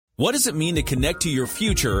What does it mean to connect to your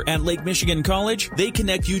future at Lake Michigan College? They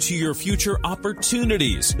connect you to your future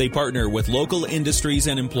opportunities. They partner with local industries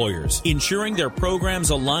and employers, ensuring their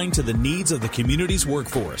programs align to the needs of the community's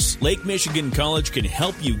workforce. Lake Michigan College can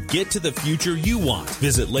help you get to the future you want.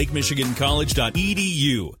 Visit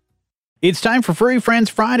lakemichigancollege.edu. It's time for Furry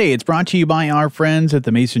Friends Friday. It's brought to you by our friends at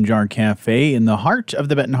the Mason Jar Cafe in the heart of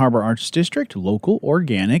the Benton Harbor Arts District, local,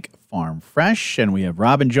 organic, farm fresh. And we have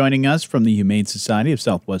Robin joining us from the Humane Society of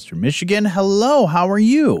Southwestern Michigan. Hello, how are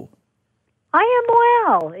you? I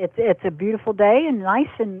am well. It's a beautiful day and nice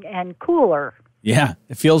and cooler. Yeah,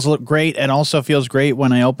 it feels great. It also feels great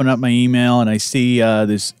when I open up my email and I see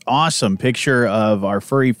this awesome picture of our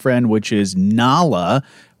furry friend, which is Nala.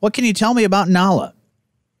 What can you tell me about Nala?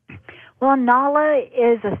 Well, Nala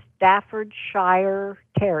is a Staffordshire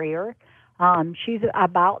Terrier. She's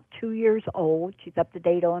about 2 years old. She's up to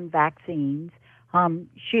date on vaccines.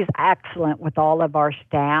 She's excellent with all of our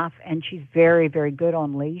staff, and she's very, very good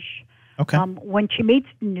on leash. Okay. When she meets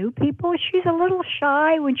new people, she's a little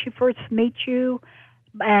shy when she first meets you,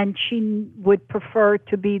 and she would prefer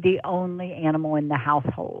to be the only animal in the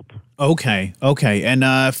household. Okay.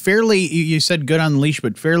 And fairly, you said good on leash,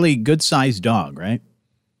 but fairly good-sized dog, right?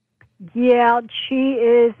 Yeah, she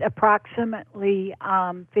is approximately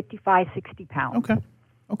 55, 60 pounds.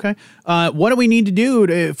 Okay. What do we need to do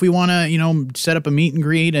if we want to, set up a meet and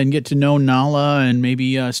greet and get to know Nala and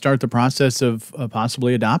maybe start the process of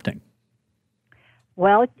possibly adopting?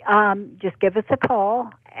 Well, just give us a call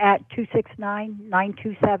at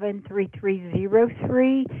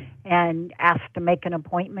 269-927-3303 and ask to make an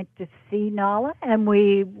appointment to see Nala, and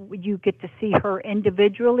you get to see her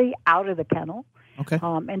individually out of the kennel. Okay.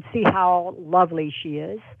 And see how lovely she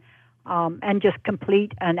is, and just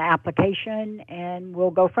complete an application, and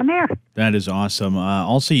we'll go from there. That is awesome.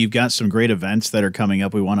 Also, you've got some great events that are coming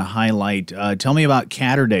up we want to highlight. Tell me about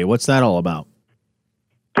Catterday. What's that all about?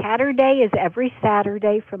 Catterday is every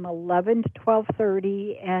Saturday from 11 to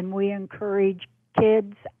 12:30, and we encourage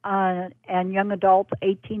kids and young adults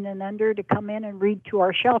 18 and under to come in and read to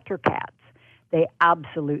our shelter cats. They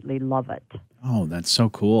absolutely love it. Oh, that's so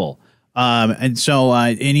cool. And so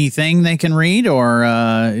anything they can read, or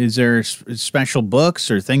is there special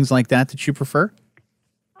books or things like that you prefer?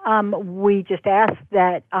 We just ask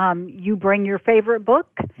that you bring your favorite book.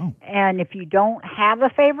 Oh. And if you don't have a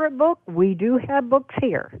favorite book, we do have books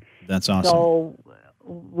here. That's awesome. So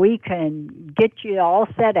we can get you all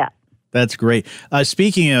set up. That's great.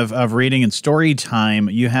 Speaking of reading and story time,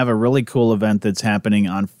 you have a really cool event that's happening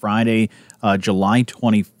on Friday, July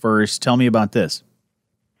 21st. Tell me about this.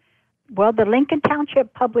 Well, the Lincoln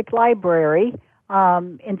Township Public Library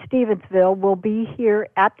in Stevensville will be here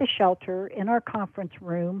at the shelter in our conference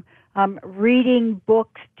room, reading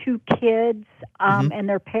books to kids and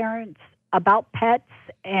their parents about pets.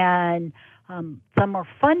 And some are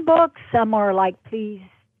fun books, some are like, please,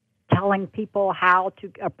 telling people how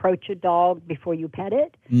to approach a dog before you pet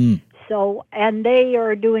it. So, and they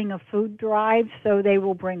are doing a food drive, so they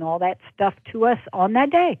will bring all that stuff to us on that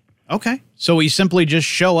day. Okay. So we simply just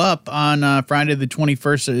show up on Friday the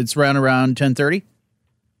 21st. It's around 10:30?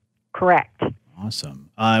 Correct. Awesome.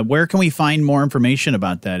 Where can we find more information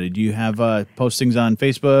about that? Do you have postings on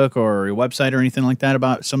Facebook or your website or anything like that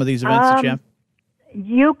about some of these events that you have?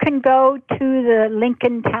 You can go to the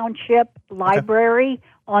Lincoln Township Library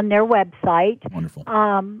on their website. Wonderful.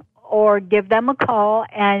 Or give them a call,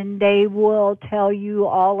 and they will tell you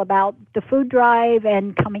all about the food drive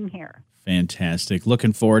and coming here. Fantastic.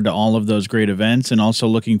 Looking forward to all of those great events, and also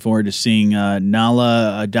looking forward to seeing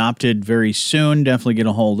Nala adopted very soon. Definitely get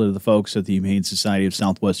a hold of the folks at the Humane Society of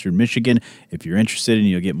Southwestern Michigan if you're interested, and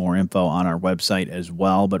you'll get more info on our website as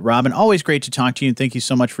well. But Robin, always great to talk to you, and thank you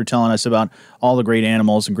so much for telling us about all the great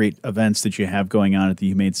animals and great events that you have going on at the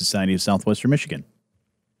Humane Society of Southwestern Michigan.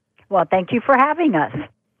 Well, thank you for having us.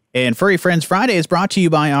 And Furry Friends Friday is brought to you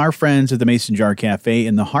by our friends at the Mason Jar Cafe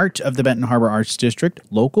in the heart of the Benton Harbor Arts District,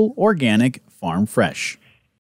 local, organic, farm fresh.